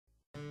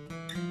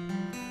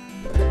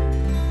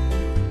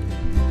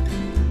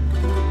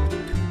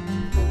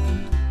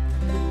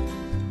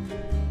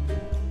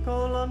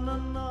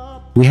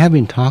We have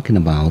been talking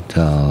about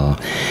the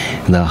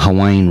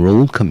Hawaiian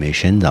Road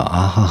Commission, the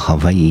AHA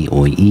Hawaii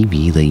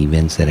Oiwi, the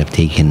events that have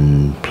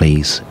taken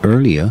place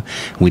earlier.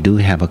 We do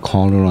have a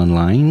caller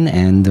online,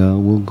 and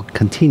we'll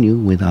continue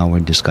with our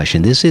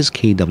discussion. This is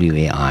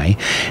KWAI,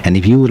 and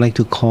if you would like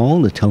to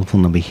call, the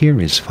telephone number here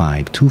is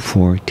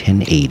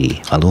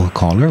 524-1080. Aloha,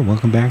 caller.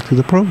 Welcome back to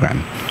the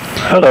program.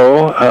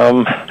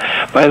 Hello.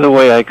 By the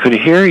way, I could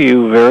hear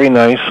you very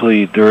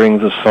nicely during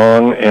the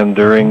song and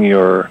during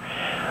your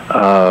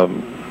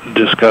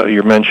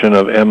your mention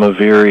of Emma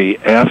Veary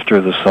after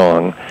the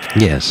song.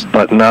 Yes.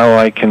 But now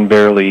I can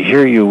barely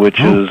hear you, which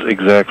is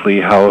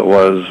exactly how it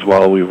was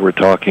while we were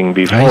talking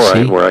before,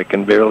 where I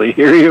can barely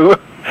hear you.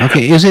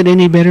 Okay. Is it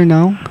any better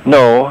now?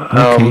 No.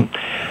 Okay.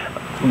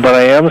 But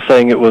I am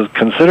saying it was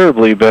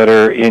considerably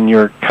better in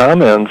your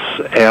comments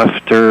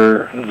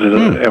after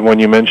when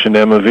you mentioned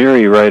Emma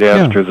Veary right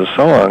after the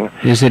song.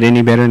 Is it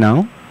any better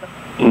now?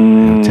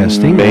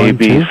 Testing.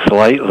 Maybe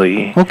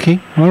slightly. Okay,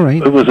 all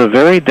right. It was a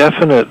very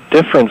definite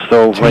difference,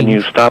 though, when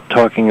you stopped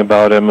talking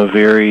about Emma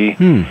Veary,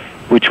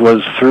 which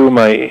was through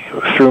my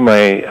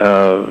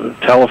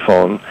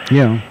telephone.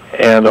 Yeah.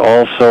 And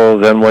also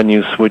then when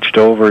you switched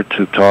over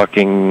to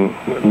talking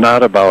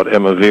not about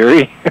Emma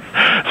Veary.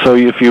 So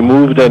if you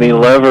moved any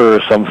lever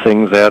or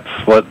something, that's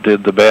what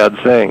did the bad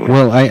thing.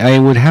 Well, I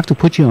would have to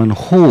put you on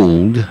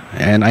hold,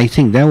 and I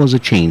think that was a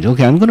change.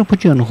 Okay, I'm going to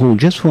put you on hold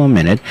just for a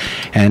minute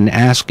and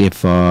ask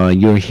if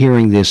you're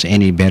hearing this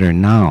any better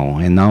now.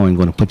 And now I'm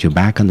going to put you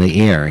back on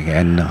the air.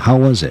 And how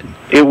was it?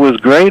 It was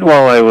great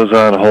while I was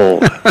on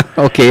hold.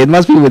 Okay, it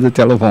must be with the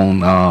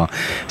telephone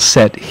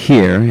set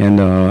here. And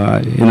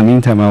in the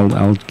meantime,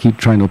 I'll keep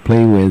trying to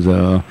play with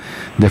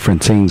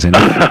different things. And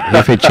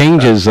if it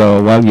changes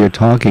while you're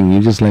talking, you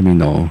just let me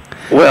know.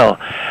 Well,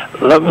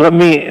 let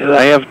me.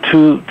 I have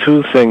two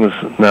things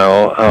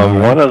now.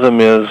 One of them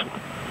is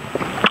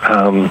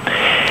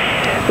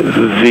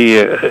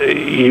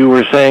you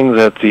were saying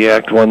that the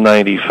Act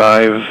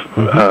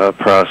 195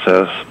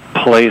 process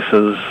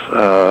places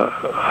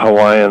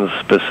Hawaiians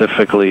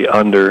specifically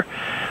under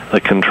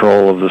the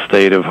control of the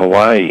state of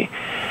Hawaii,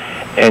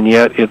 and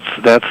yet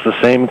that's the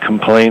same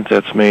complaint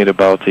that's made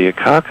about the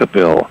Akaka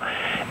Bill,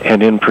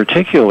 and in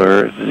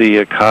particular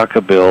the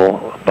Akaka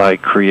Bill, by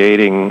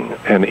creating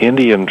an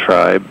Indian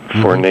tribe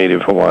for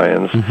Native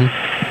Hawaiians,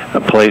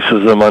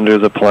 places them under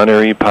the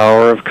plenary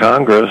power of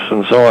Congress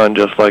and so on,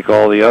 just like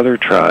all the other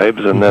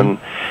tribes, and then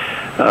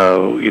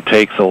you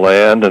take the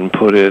land and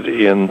put it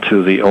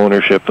into the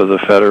ownership of the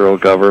federal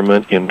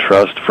government in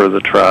trust for the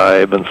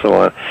tribe and so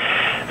on.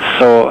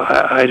 So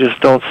I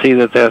just don't see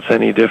that that's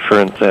any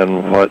different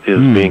than what is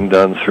being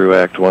done through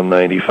Act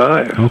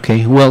 195.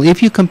 Okay. Well,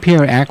 if you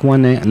compare Act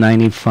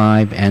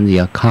 195 and the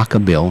Akaka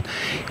Bill,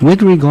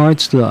 with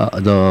regards to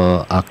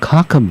the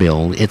Akaka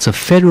Bill, it's a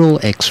federal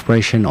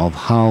expression of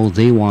how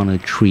they want to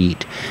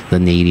treat the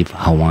Native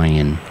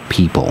Hawaiian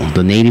people.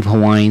 The Native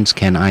Hawaiians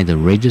can either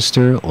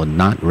register or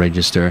not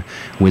register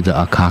with the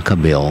Akaka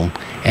Bill,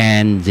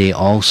 and they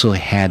also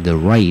had the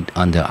right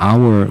under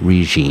our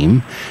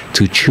regime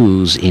to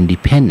choose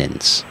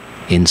independence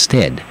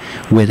instead.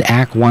 With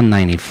Act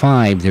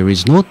 195, there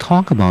is no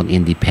talk about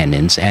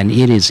independence, and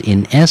it is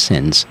in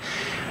essence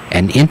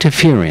an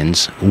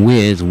interference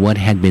with what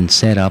had been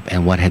set up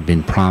and what had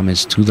been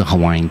promised to the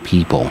Hawaiian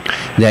people,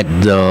 that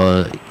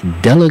the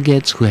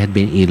delegates who had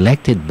been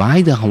elected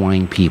by the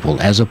Hawaiian people,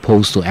 as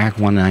opposed to Act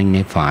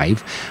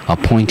 195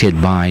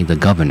 appointed by the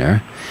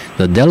governor,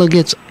 the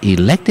delegates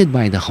elected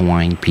by the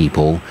Hawaiian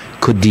people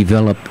could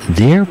develop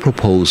their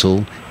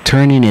proposal,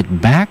 turning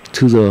it back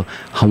to the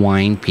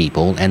Hawaiian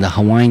people, and the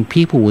Hawaiian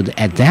people would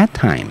at that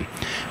time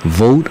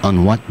vote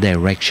on what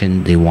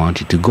direction they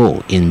wanted to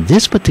go. In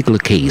this particular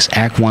case,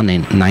 Act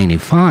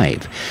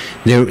 195,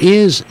 there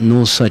is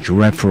no such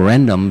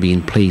referendum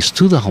being placed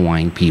to the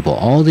Hawaiian people.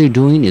 All they're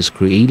doing is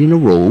creating a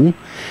roll,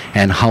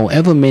 and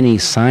however many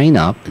sign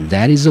up,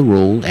 that is the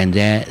roll, and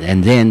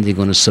then they're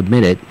going to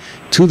submit it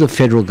to the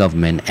federal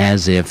government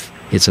as if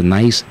it's a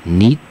nice,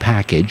 neat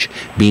package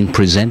being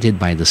presented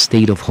by the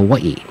state of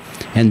Hawaii.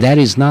 And that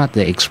is not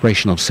the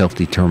expression of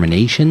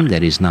self-determination.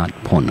 That is not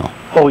Pono.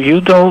 Oh,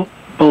 you don't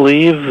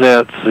believe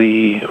that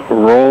the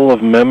role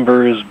of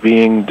members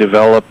being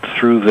developed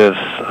through this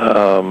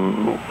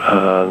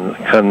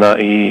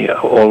Kanai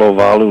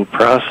Olovalu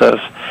process,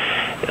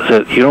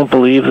 that you don't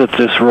believe that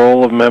this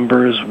role of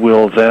members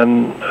will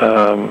then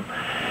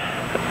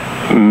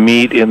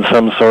meet in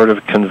some sort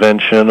of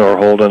convention or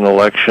hold an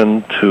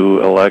election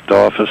to elect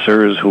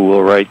officers who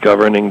will write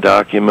governing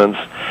documents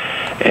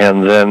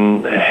and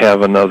then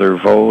have another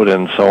vote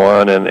and so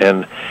on,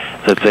 and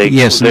that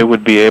they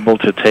would be able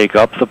to take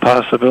up the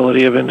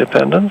possibility of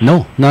independence?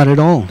 No, not at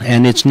all.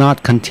 And it's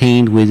not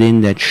contained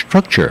within that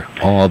structure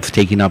of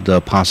taking up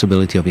the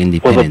possibility of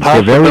independence.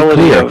 Well, they're very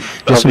clear.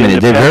 Just a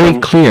minute. They're very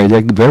clear.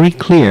 They're very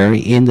clear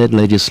in that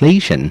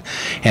legislation.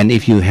 And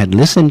if you had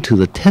listened to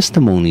the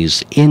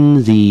testimonies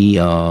in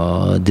the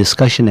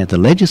discussion at the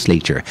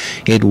legislature,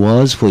 it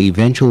was for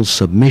eventual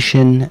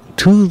submission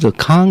to the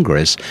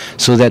Congress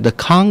so that the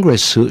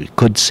Congress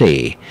could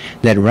say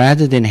that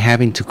rather than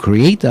having to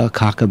create the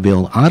Akaka Bill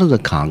bill out of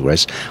the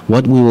Congress.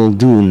 What we will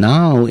do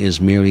now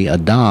is merely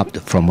adopt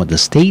from what the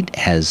state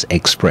has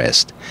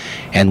expressed.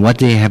 And what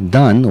they have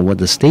done, or what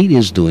the state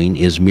is doing,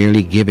 is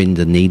merely giving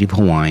the Native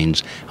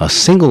Hawaiians a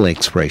single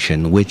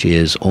expression, which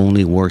is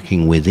only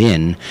working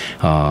within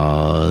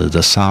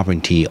the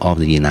sovereignty of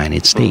the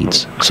United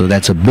States. So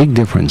that's a big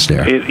difference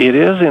there. It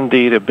is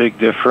indeed a big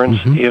difference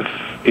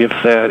if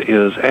that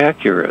is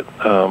accurate.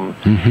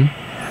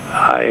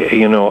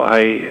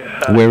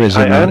 Where is it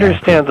I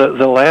understand that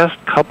the last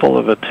couple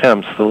of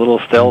attempts, the little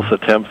stealth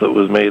attempt that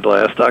was made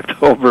last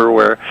October,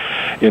 where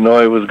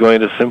I was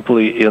going to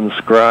simply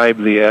inscribe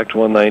the Act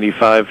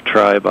 195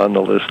 tribe on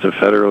the list of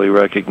federally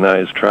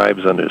recognized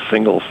tribes under a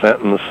single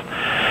sentence,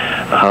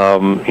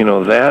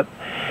 that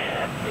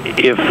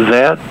if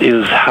that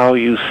is how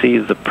you see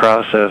the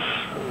process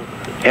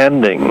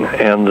ending,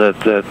 and that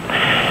the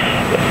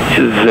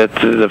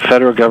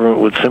federal government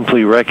would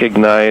simply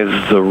recognize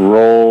the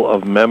role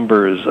of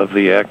members of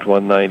the Act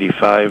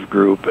 195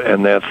 group,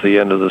 and that's the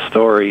end of the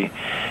story,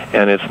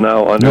 and it's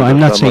now under No, I'm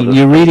not thumb of saying, the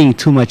you're reading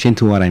too much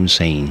into what I'm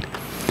saying.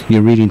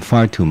 You're reading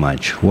far too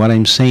much. What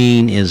I'm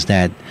saying is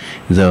that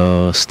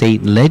the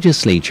state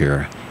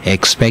legislature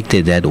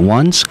expected that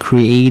once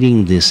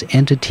creating this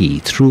entity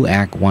through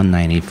Act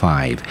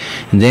 195,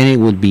 then it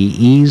would be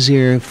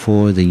easier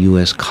for the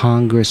U.S.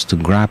 Congress to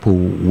grapple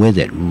with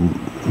it,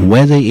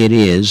 whether it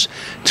is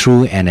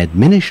through an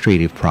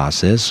administrative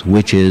process,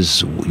 which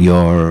is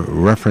your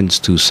reference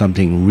to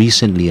something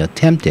recently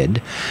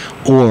attempted,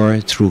 or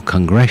through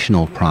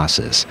congressional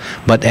process.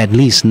 But at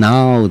least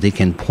now they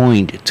can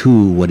point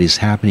to what is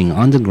happening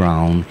on the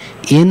ground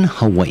in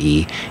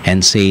Hawaii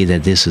and say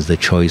that this is the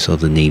choice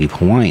of the Native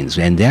Hawaiians.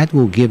 And that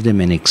will give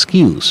them an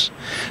excuse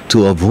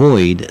to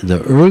avoid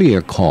the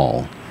earlier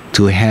call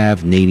to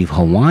have Native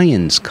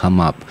Hawaiians come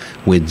up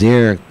with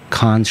their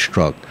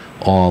construct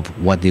of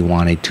what they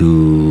wanted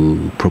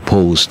to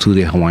propose to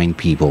the Hawaiian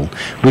people,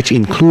 which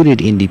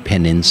included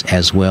independence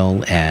as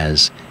well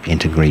as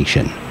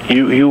integration.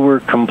 You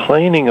were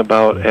complaining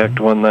about Act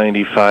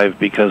 195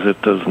 because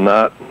it does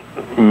not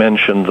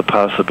mention the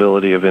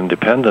possibility of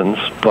independence,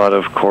 but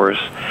of course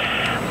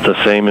the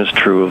same is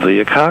true of the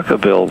Akaka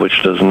bill,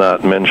 which does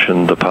not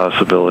mention the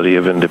possibility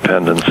of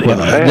independence.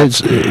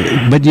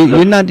 But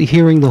you're not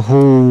hearing the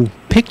whole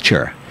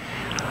picture.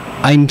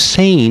 I'm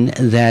saying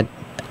that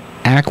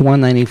Act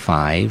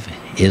 195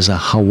 is a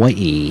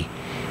Hawaii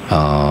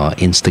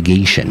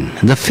instigation.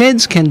 The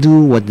feds can do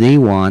what they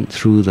want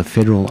through the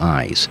federal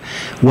eyes.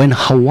 When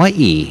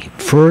Hawaii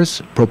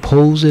first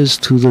proposes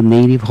to the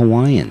Native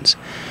Hawaiians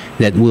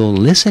that will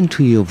listen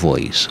to your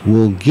voice,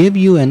 will give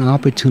you an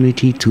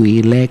opportunity to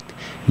elect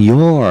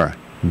your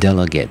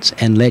delegates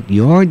and let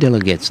your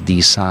delegates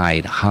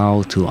decide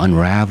how to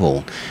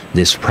unravel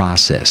this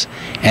process.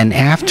 And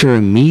after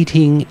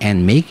meeting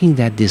and making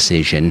that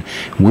decision,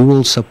 we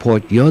will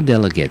support your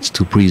delegates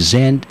to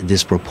present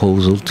this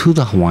proposal to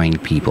the Hawaiian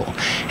people.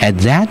 At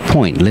that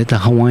point, let the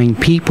Hawaiian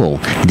people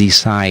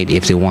decide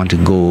if they want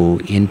to go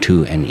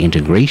into an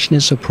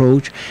integrationist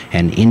approach,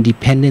 an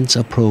independence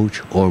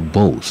approach, or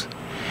both.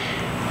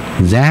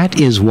 That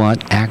is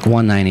what Act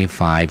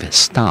 195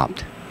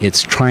 stopped.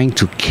 It's trying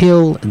to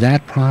kill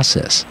that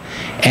process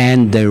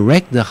and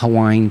direct the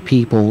Hawaiian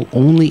people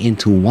only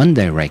into one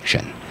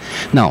direction.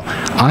 Now,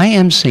 I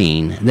am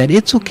saying that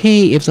it's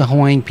okay if the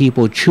Hawaiian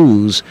people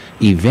choose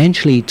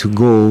eventually to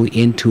go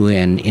into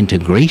an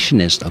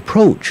integrationist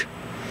approach,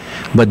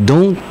 but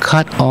don't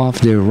cut off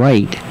their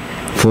right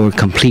for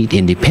complete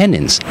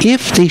independence.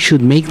 If they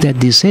should make that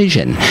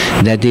decision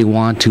that they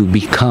want to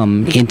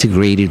become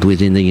integrated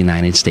within the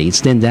United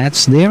States, then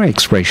that's their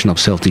expression of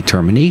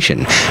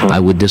self-determination. I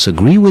would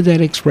disagree with that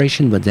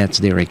expression, but that's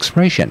their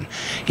expression.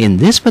 In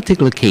this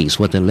particular case,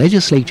 what the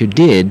legislature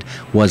did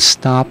was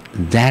stop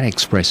that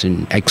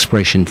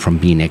expression from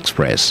being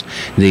expressed.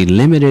 They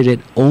limited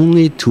it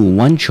only to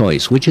one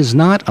choice, which is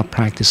not a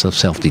practice of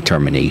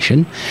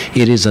self-determination.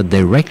 It is a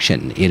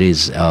direction. It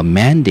is a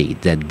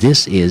mandate that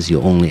this is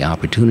your only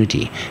opportunity.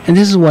 And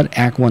this is what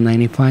Act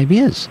 195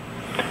 is.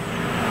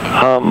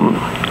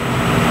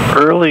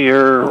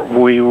 Earlier,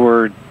 we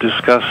were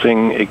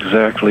discussing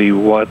exactly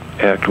what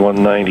Act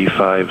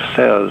 195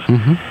 says,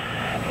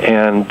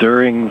 and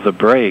during the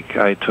break,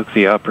 I took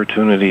the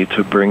opportunity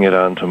to bring it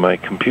onto my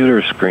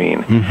computer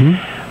screen.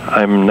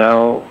 I'm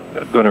now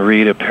going to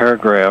read a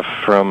paragraph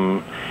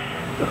from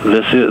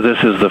this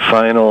is the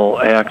final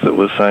act that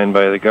was signed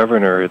by the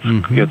governor. It's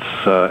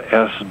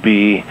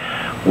SB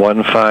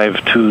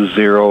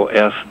 1520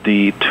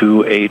 SD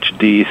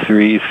 2HD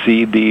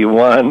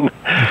 3CD1.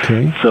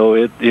 Okay. So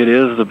it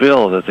is the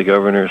bill that the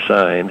governor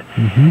signed.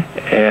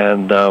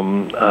 And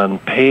on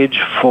page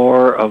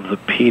 4 of the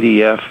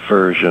PDF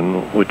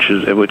version, which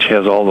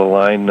has all the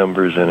line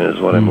numbers in it,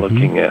 is what I'm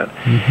looking at.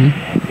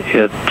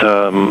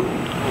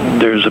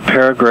 There's a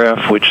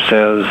paragraph which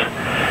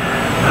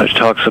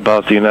talks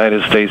about the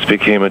United States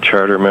became a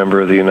charter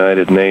member of the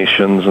United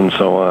Nations, and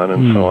so on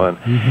and so on.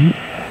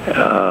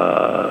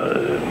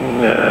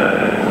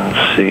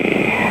 Let's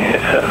see.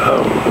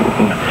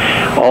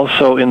 Also,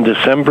 So in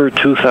December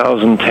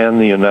 2010,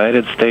 the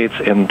United States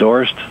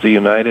endorsed the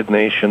United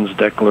Nations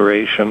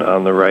Declaration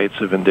on the Rights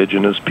of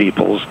Indigenous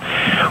Peoples,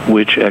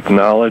 which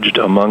acknowledged,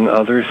 among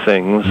other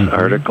things,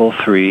 Article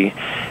 3,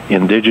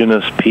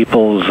 indigenous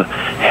peoples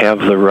have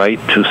the right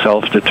to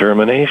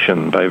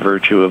self-determination. By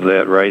virtue of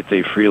that right,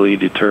 they freely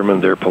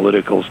determine their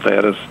political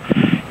status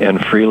and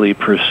freely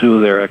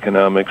pursue their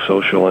economic,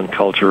 social, and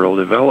cultural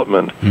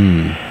development.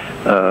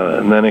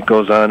 And then it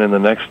goes on in the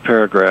next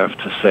paragraph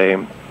to say,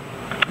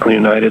 the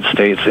United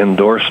States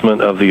endorsement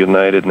of the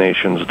United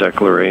Nations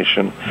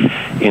Declaration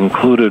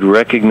included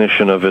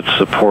recognition of its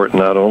support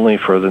not only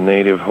for the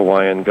Native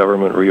Hawaiian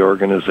Government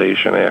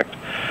Reorganization Act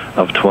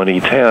of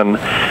 2010,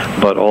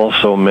 but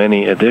also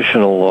many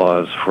additional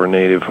laws for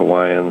Native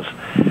Hawaiians,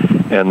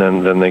 and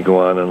then they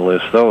go on and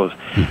list those.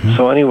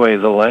 So anyway,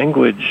 the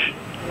language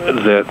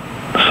that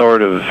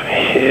sort of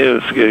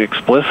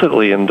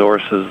explicitly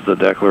endorses the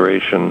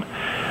Declaration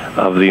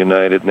of the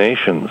United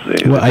Nations.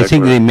 I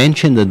think they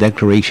mentioned the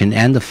Declaration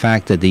and the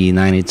fact that the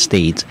United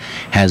States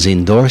has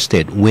endorsed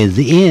it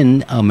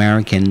within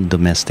American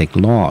domestic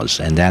laws,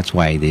 and that's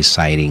why they're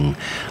citing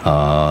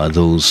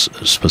those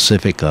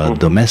specific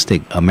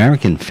domestic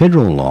American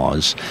federal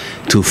laws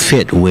to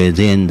fit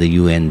within the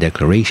UN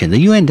Declaration.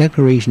 The UN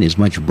Declaration is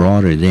much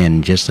broader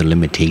than just a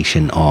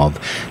limitation of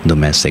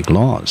domestic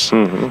laws.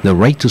 The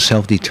right to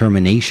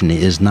self-determination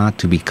is not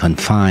to be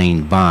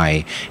confined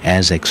by,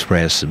 as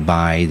expressed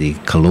by the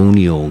colonial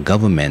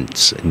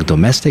government's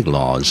domestic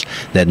laws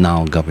that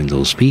now govern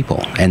those people,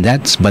 and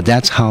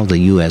that's how the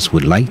U.S.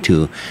 would like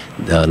to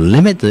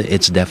limit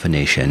its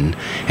definition,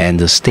 and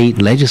the state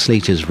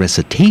legislature's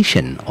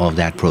recitation of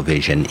that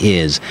provision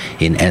is,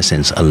 in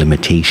essence, a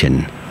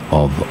limitation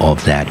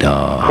of that.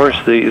 Of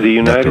course, the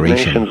United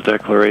Nations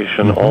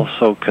Declaration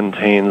also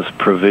contains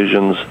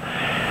provisions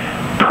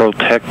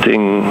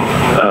protecting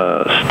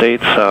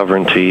state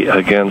sovereignty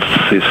against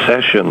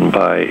secession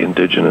by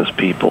indigenous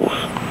peoples.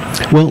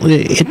 Well,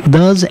 it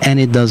does and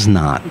it does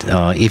not.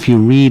 If you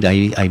read,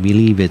 I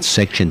believe it's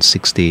Section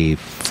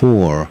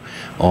 64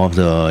 of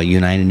the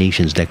United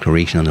Nations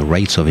Declaration on the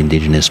Rights of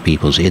Indigenous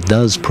Peoples, it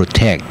does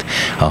protect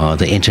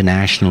the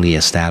internationally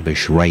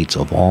established rights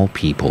of all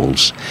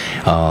peoples.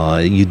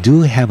 You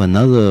do have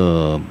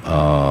another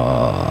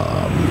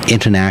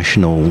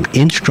international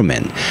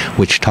instrument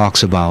which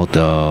talks about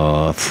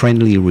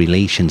friendly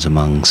relations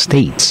among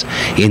states,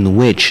 in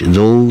which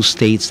those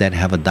states that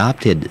have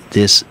adopted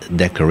this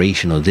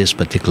declaration or this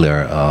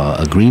particular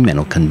agreement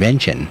or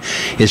convention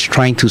is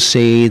trying to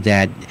say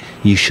that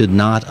you should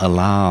not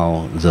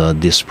allow the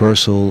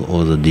dispersal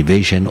or the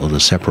division or the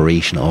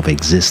separation of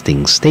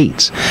existing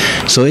states.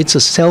 So it's a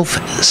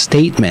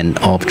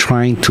self-statement of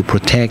trying to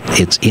protect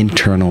its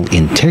internal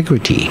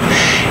integrity.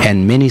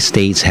 And many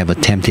states have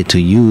attempted to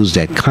use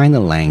that kind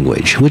of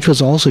language, which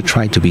was also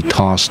tried to be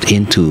tossed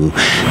into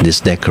this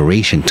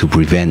declaration to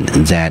prevent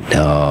that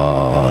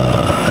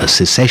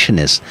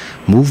secessionist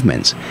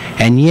movements.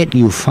 And yet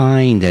you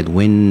find that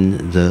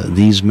when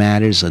these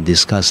matters are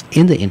discussed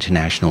in the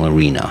international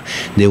arena,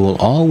 they will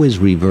always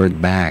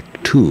revert back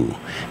to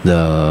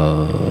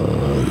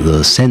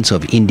the sense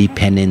of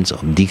independence,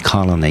 of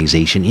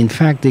decolonization. In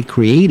fact, they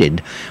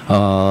created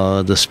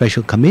the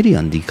Special Committee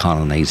on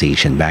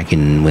Decolonization back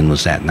in, when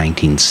was that,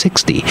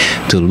 1960,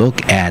 to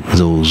look at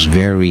those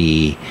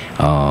very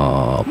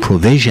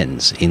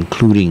provisions,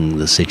 including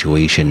the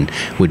situation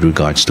with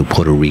regards to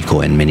Puerto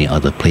Rico and many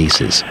other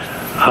places.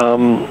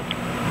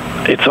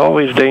 It's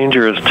always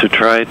dangerous to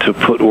try to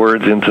put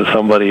words into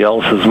somebody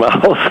else's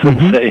mouth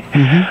and say,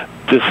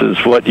 this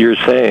is what you're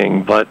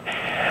saying, but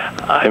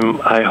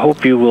I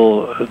hope you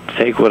will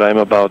take what I'm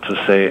about to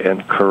say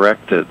and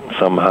correct it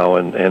somehow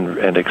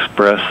and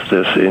express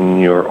this in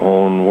your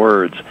own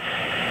words.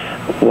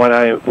 What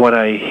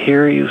I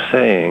hear you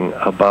saying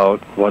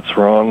about what's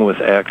wrong with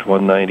Act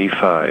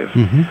 195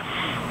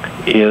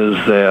 is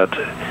that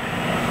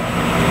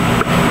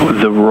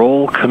the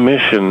Roll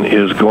Commission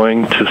is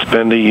going to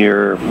spend a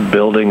year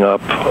building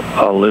up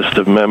a list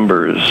of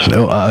members.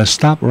 So,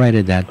 stop right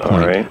at that point.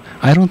 All right.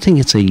 I don't think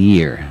it's a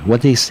year.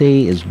 What they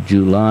say is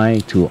July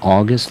to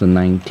August the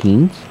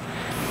 19th.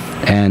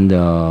 And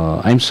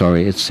I'm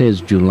sorry, it says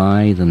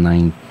July the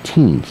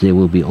 19th. They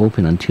will be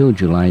open until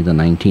July the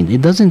 19th.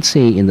 It doesn't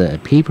say in the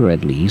paper,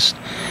 at least,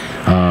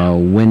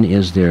 when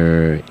is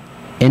their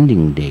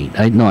ending date.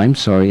 No, I'm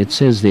sorry. It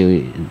says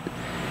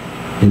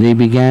they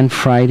began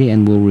Friday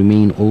and will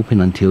remain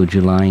open until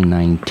July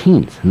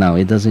 19th. Now,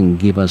 it doesn't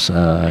give us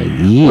a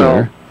year.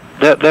 Well,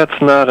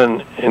 that's not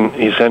an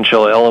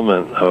essential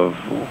element of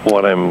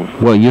what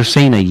I'm... Well, you're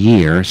saying a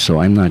year,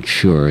 so I'm not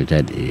sure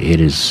that it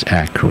is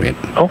accurate.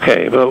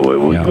 Okay, but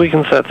we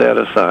can set that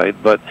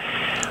aside. But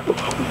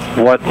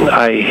what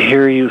I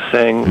hear you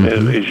saying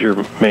is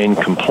your main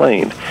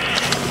complaint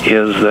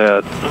is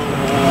that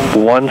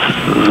once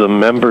the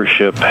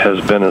membership has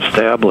been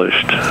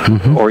established,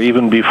 or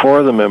even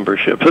before the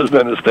membership has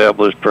been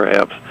established,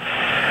 perhaps,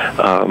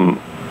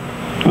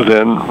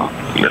 then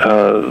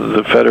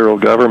the federal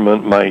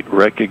government might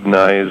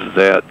recognize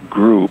that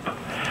group,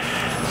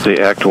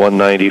 the Act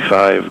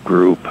 195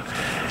 group,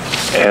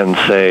 and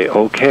say,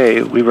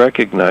 okay, we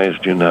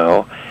recognized you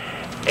now.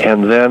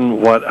 And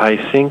then what I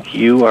think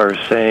you are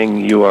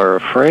saying you are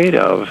afraid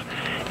of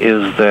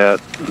is that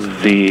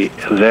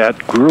that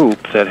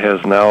group that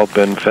has now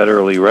been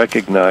federally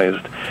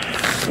recognized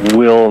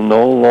will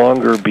no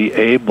longer be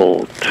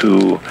able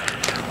to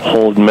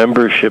hold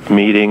membership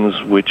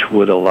meetings which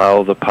would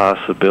allow the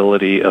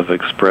possibility of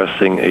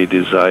expressing a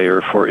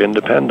desire for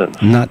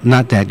independence.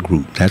 Not that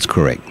group, that's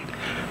correct.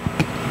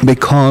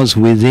 Because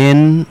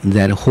within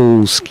that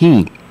whole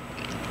scheme,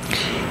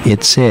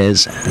 it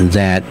says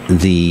that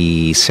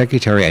the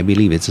Secretary, I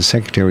believe it's the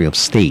Secretary of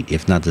State,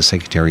 if not the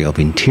Secretary of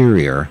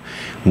Interior,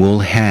 will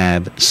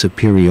have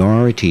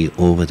superiority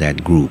over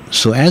that group.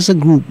 So as a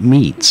group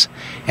meets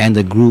and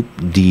the group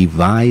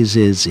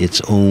devises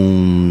its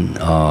own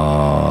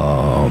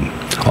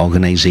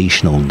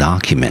organizational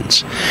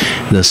documents,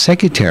 the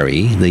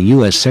Secretary, the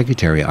U.S.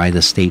 Secretary, either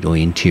State or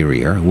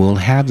Interior, will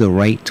have the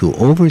right to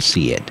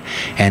oversee it.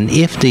 And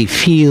if they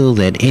feel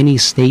that any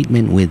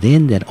statement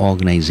within that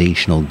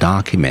organizational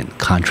document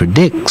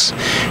contradicts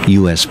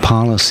U.S.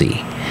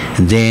 policy,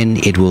 then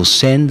it will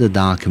send the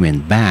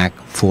document back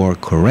for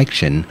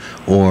correction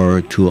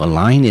or to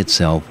align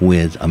itself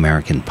with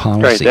American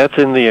policy. Right, that's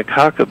in the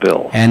Akaka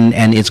bill.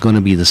 And it's going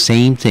to be the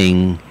same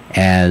thing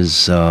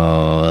as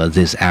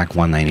this Act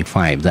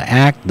 195. The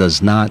Act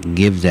does not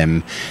give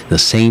them the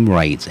same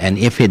rights. And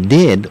if it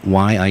did,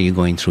 why are you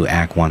going through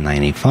Act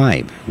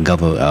 195,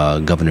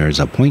 governor's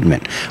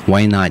appointment?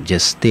 Why not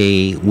just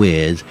stay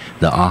with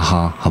the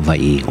Aha,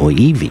 Hawaii,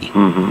 Oiwi,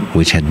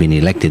 which had been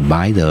elected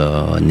by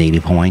the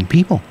Native Hawaiian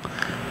people?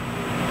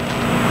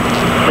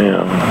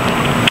 Yeah.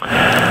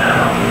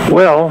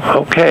 Well,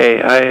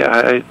 okay.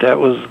 I that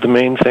was the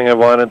main thing I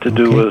wanted to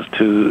do, was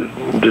to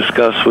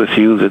discuss with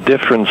you the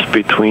difference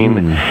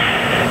between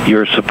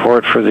your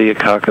support for the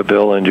Akaka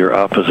bill and your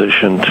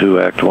opposition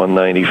to Act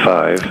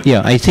 195.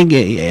 Yeah, I think,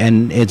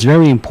 and it's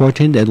very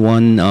important that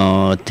one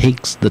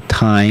takes the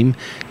time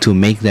to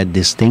make that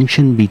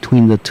distinction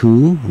between the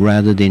two,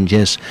 rather than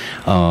just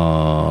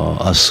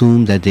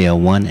assume that they are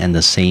one and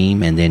the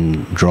same and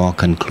then draw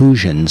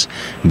conclusions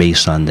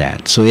based on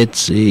that. So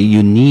it's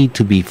you need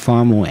to be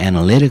far more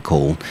analytical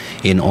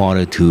in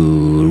order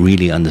to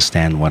really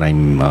understand what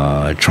I'm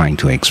trying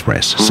to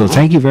express. So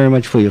thank you very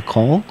much for your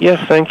call.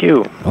 Yes, thank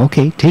you.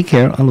 Okay, take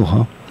care.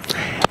 Aloha.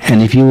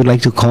 And if you would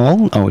like to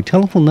call, our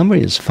telephone number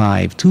is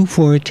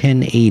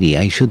 524-1080.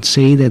 I should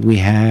say that we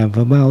have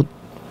about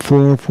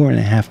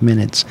 4.5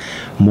 minutes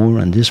more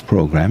on this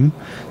program,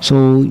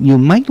 so you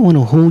might want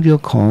to hold your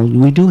call.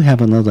 We do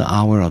have another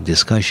hour of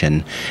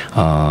discussion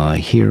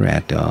here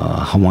at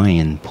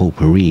Hawaiian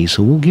Potpourri,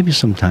 so we'll give you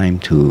some time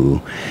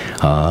to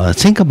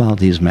think about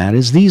these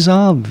matters. These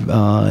are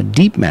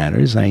deep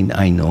matters, I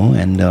know,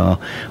 and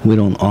we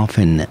don't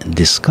often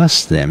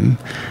discuss them,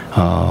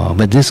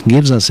 but this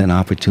gives us an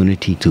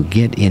opportunity to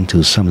get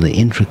into some of the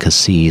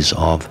intricacies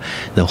of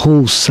the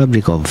whole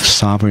subject of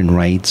sovereign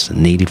rights,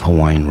 Native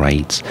Hawaiian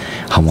rights,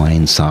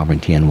 Hawaiian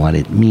sovereignty, and what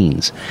it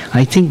means.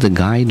 I think the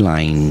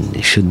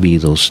guideline should be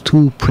those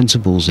two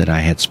principles that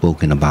I had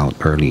spoken about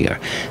earlier: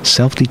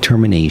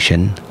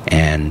 self-determination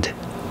and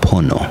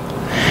Pono.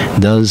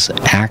 Does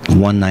Act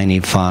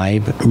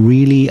 195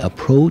 really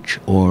approach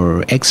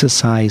or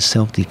exercise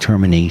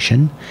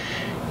self-determination?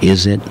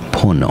 Is it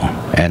Pono?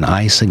 And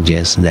I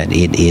suggest that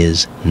it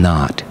is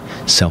not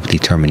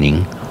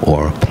self-determining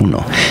or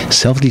Pono.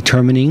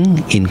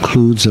 Self-determining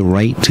includes the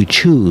right to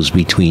choose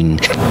between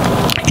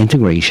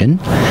integration,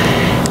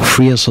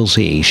 free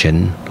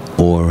association,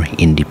 or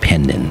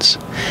independence.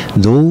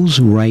 Those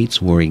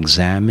rights were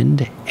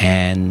examined,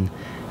 and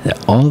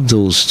of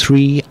those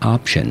three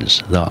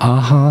options, the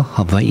Aha,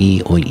 Hawaii,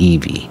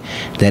 Oiwi,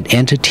 that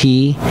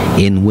entity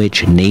in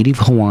which Native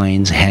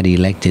Hawaiians had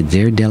elected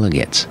their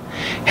delegates,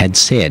 had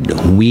said,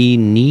 we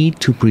need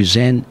to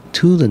present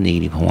to the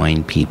Native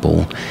Hawaiian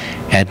people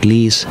at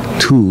least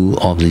two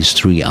of these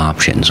three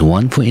options,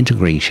 one for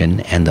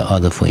integration and the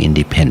other for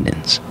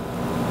independence.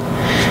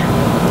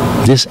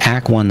 This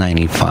Act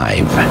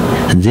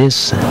 195,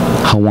 this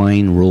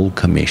Hawaiian Road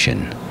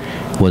Commission,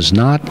 was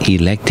not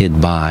elected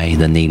by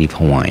the Native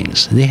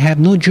Hawaiians. They have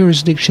no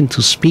jurisdiction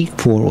to speak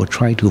for or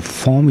try to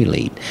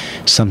formulate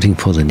something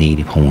for the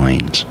Native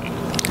Hawaiians.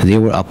 They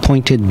were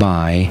appointed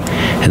by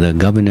the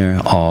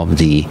governor of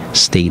the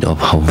state of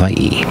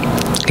Hawaii.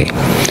 Okay,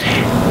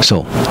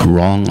 so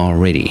wrong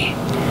already.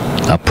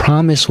 A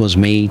promise was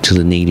made to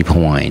the Native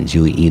Hawaiians.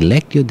 You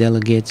elect your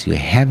delegates, you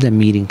have the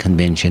meeting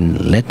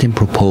convention, let them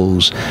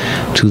propose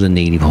to the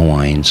Native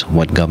Hawaiians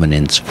what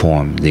governance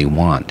form they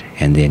want,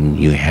 and then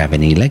you have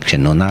an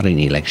election, no, not an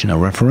election, a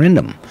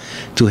referendum,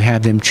 to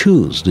have them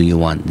choose, do you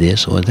want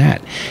this or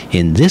that?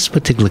 In this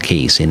particular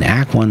case, in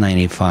Act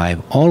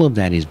 195, all of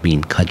that is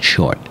being cut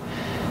short.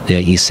 They're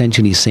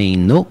essentially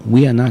saying, no,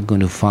 we are not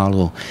going to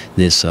follow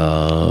this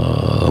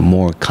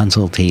more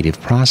consultative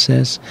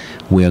process.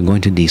 We are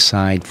going to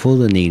decide for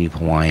the Native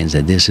Hawaiians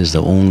that this is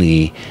the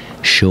only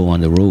show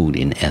on the road,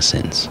 in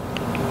essence.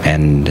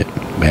 And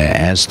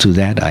as to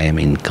that, I am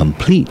in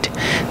complete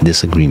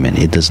this agreement.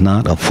 It does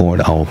not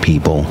afford our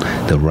people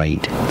the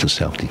right to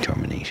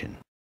self-determination.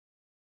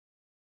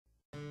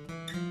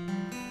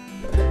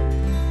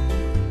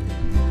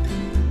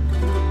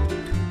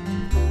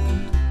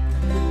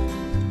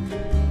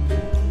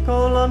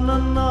 Kaulana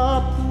nā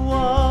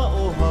pua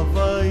o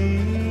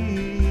Hawai'i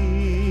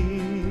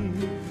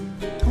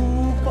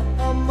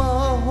Kupa'a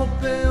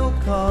mahope o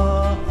ka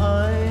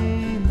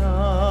aina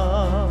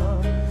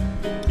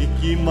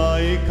Iki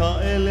mai ka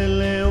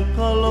elele o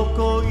ka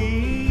loko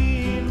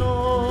ino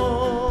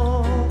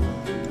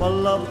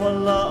Pala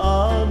pala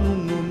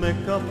anunu me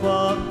ka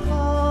paka